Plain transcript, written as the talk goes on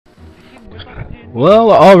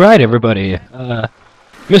Well, alright everybody.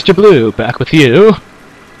 Mr. Blue, back with you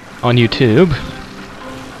on YouTube.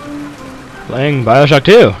 Playing Bioshock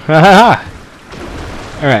 2.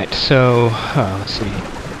 Alright, so, let's see.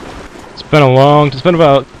 It's been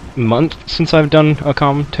about a month since I've done a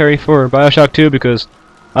commentary for Bioshock 2 because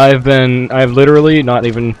I've literally, not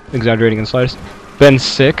even exaggerating in the slightest, been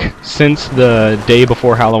sick since the day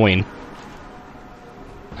before Halloween.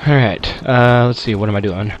 Alright, let's see, what am I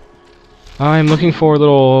doing? I'm looking for a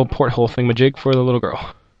little porthole thingamajig for the little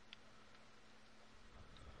girl.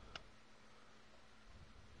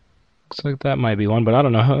 Looks like that might be one, but I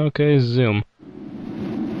don't know. Okay, zoom.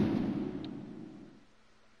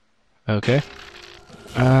 Okay.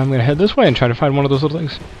 I'm gonna head this way and try to find one of those little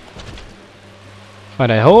things.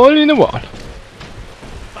 Find a hole in the wall.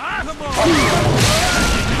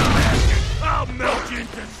 I'll melt you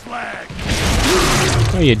into slag.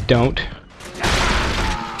 No, you don't.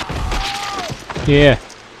 Yeah.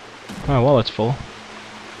 Oh, well, it's full.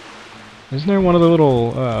 Isn't there one of the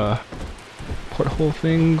little, porthole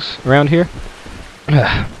things around here?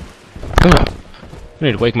 I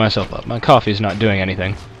need to wake myself up. My coffee's not doing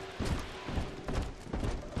anything.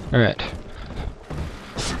 Alright.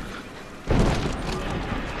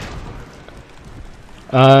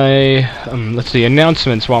 Let's see,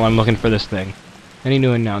 announcements while I'm looking for this thing. Any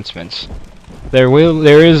new announcements? We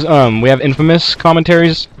have Infamous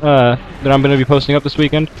commentaries, that I'm going to be posting up this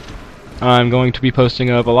weekend. I'm going to be posting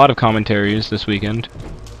up a lot of commentaries this weekend.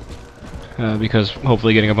 Because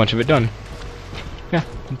hopefully getting a bunch of it done. Yeah,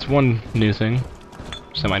 it's one new thing.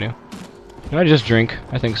 Semi-new. Did I just drink?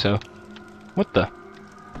 I think so. What the?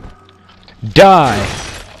 Die!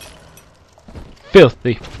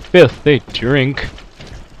 Filthy, filthy drink.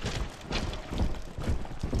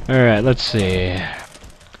 Alright, let's see.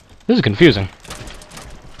 This is confusing.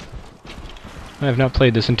 I have not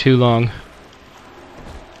played this in too long.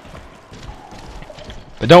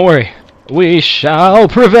 But don't worry, we shall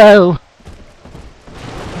prevail!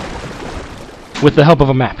 With the help of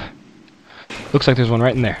a map. Looks like there's one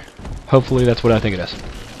right in there. Hopefully that's what I think it is.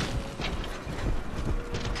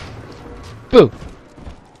 Boo!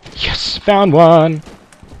 Yes, found one!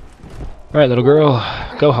 Alright, little girl,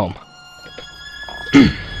 go home.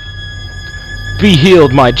 Be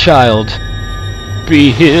healed, my child.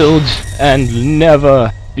 Be healed and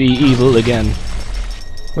never be evil again.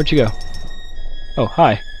 Where'd you go? Oh,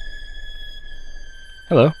 hi.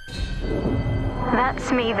 Hello.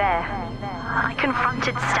 That's me there. I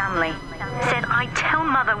confronted Stanley. Said I'd tell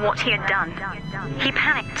Mother what he had done. He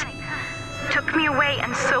panicked. Took me away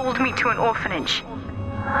and sold me to an orphanage.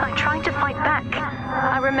 I tried to fight back.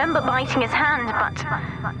 I remember biting his hand, but...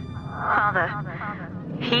 Father,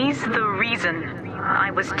 he's the reason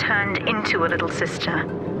I was turned into a little sister.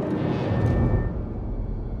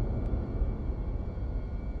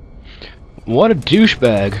 What a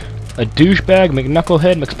douchebag. A douchebag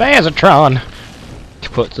McKnucklehead McSpazatron! To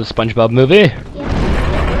quote the SpongeBob movie.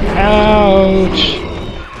 Ouch!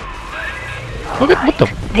 Look at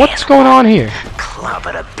what's going on here?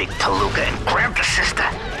 Clobber the big palooka and grab the sister.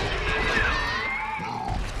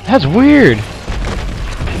 That's weird.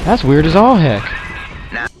 That's weird as all heck.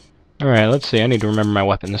 Alright, let's see. I need to remember my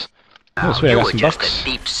weapons. Oh, sweet, I got some bucks.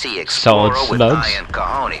 Deep sea Solid explorer with slugs. iron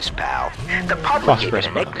cojones, pal. The public gave it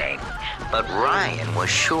a nickname, but Ryan was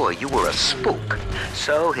sure you were a spook,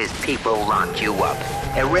 so his people locked you up,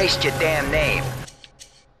 erased your damn name.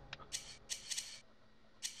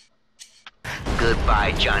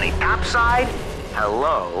 Goodbye, Johnny Topside.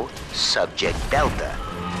 Hello, Subject Delta.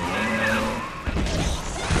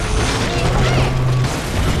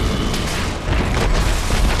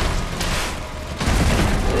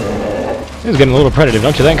 This is getting a little repetitive,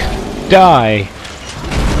 don't you think? Die!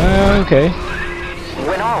 Okay.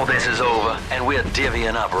 When all this is over, and we're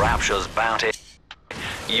divvying up Rapture's bounty,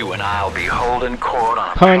 you and I'll be holding court on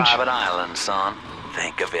a private island, son.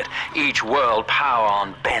 Think of it. Each world power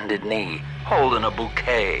on bended knee, holding a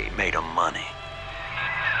bouquet made of money.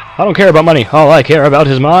 I don't care about money. All I care about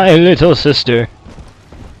is my little sister.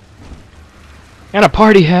 And a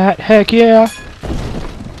party hat. Heck yeah!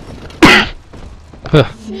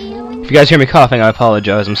 If you guys hear me coughing, I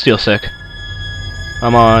apologize. I'm still sick.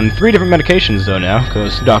 I'm on 3 different medications though now,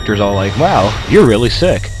 because the doctor's all like, wow, you're really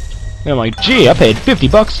sick. And I'm like, gee, I paid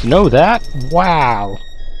 $50 to know that? Wow.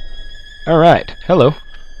 Alright, hello.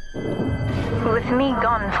 With me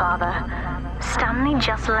gone, Father, Stanley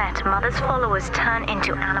just let Mother's followers turn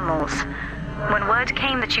into animals. When word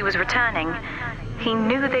came that she was returning, he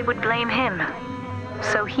knew they would blame him.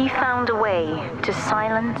 So he found a way to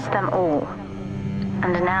silence them all.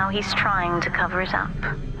 And now he's trying to cover it up.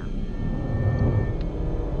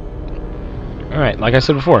 Alright, like I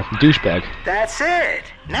said before, douchebag. That's it.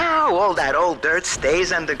 Now all that old dirt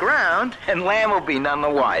stays underground, and Lamb will be none the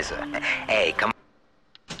wiser. Hey, come on.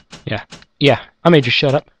 Yeah, I made you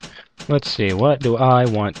shut up. Let's see, what do I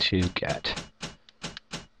want to get?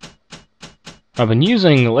 I've been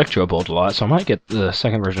using Electro Bolt a lot, so I might get the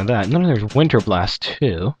second version of that. And then there's Winter Blast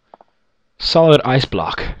too. Solid Ice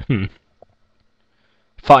Block.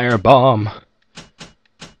 Fire Bomb.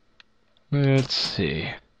 Let's see.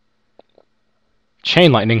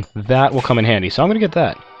 Chain Lightning. That will come in handy, so I'm gonna get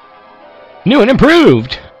that. New and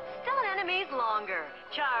improved! Stun enemies longer.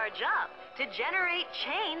 Charge up to generate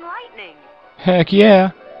chain lightning. Heck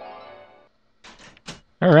yeah!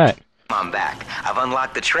 Alright. Come on back. I've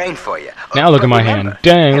unlocked the train for you. Now look at my hand.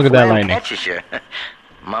 Dang, look at that lightning. Catches you.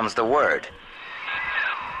 Mum's the word.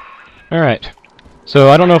 Alright.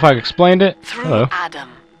 So, I don't know if I explained it. Through Hello.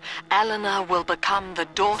 Adam, Eleanor will become the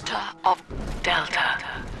daughter of Delta.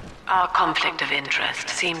 Our conflict of interest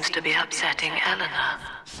seems to be upsetting Eleanor.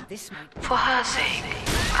 For her sake,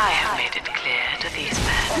 I have made it clear to these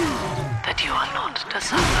men that you are not to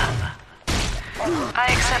suffer. I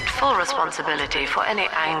accept full responsibility for any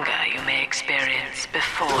anger you may experience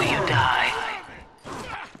before you die.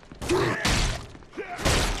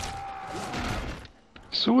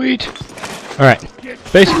 Sweet. Alright.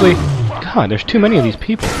 Basically, God, there's too many of these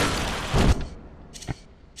people.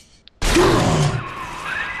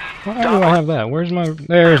 Why do I have that? Where's my...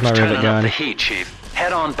 There's my rivet gun. The heat, Chief.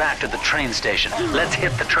 Head on back to the train station. Let's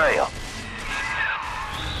hit the trail.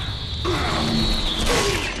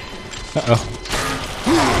 Uh-oh.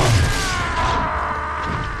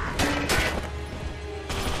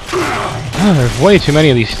 Oh, there's way too many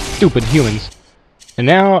of these stupid humans. And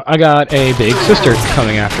now I got a big sister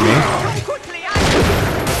coming after me.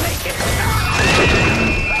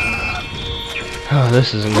 Oh,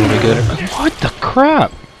 this isn't gonna be good. What the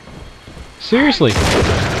crap? Seriously.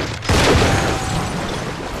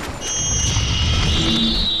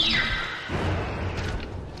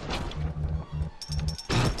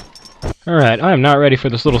 Alright, I am not ready for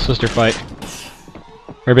this little sister fight.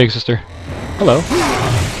 Or big sister. Hello.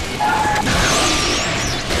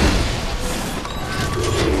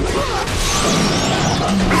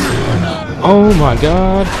 Oh my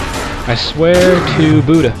god. I swear to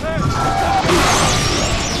Buddha.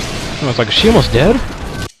 Oh, it's like, is she almost dead?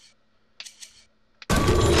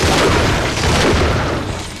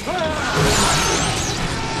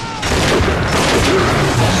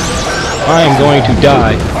 I am going to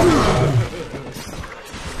die.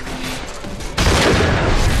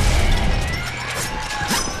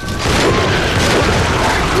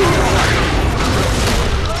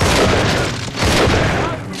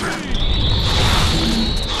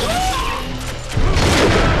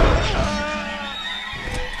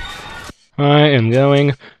 I am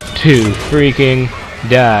going to freaking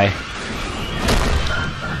die.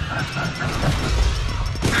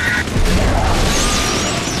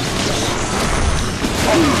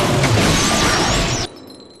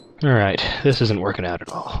 Alright, this isn't working out at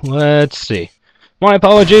all. Let's see. My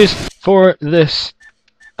apologies for this,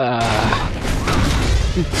 catch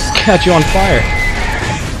you on fire.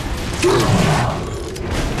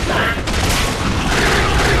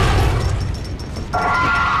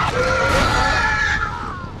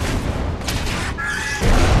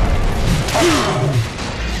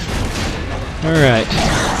 Alright.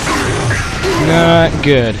 Not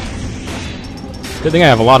good. Good thing I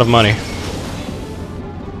have a lot of money.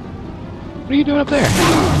 What are you doing up there?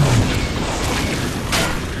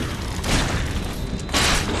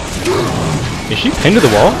 Is she pinned to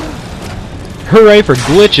the wall? Hooray for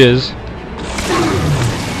glitches!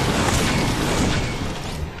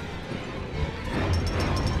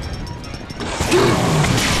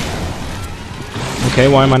 Okay,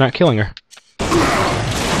 why am I not killing her?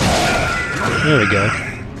 There we go.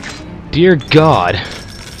 Dear God.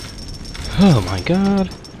 Oh my God.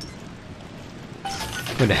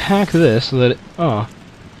 I'm going to hack this so that it... Oh,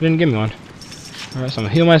 it didn't give me one. Alright, so I'm going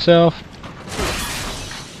to heal myself.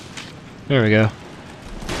 There we go.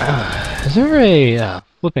 Is there a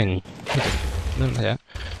flipping... Yeah.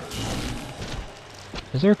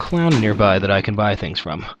 Is there a clown nearby that I can buy things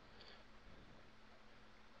from?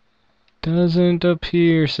 Doesn't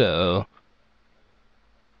appear so.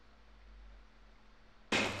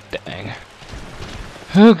 Dang.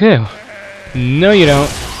 Okay. No, you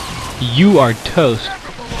don't. You are toast.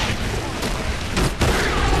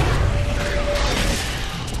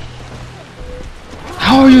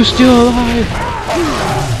 How are you still alive?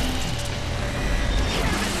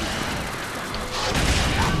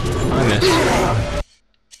 I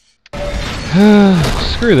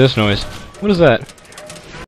missed. Screw this noise. What is that?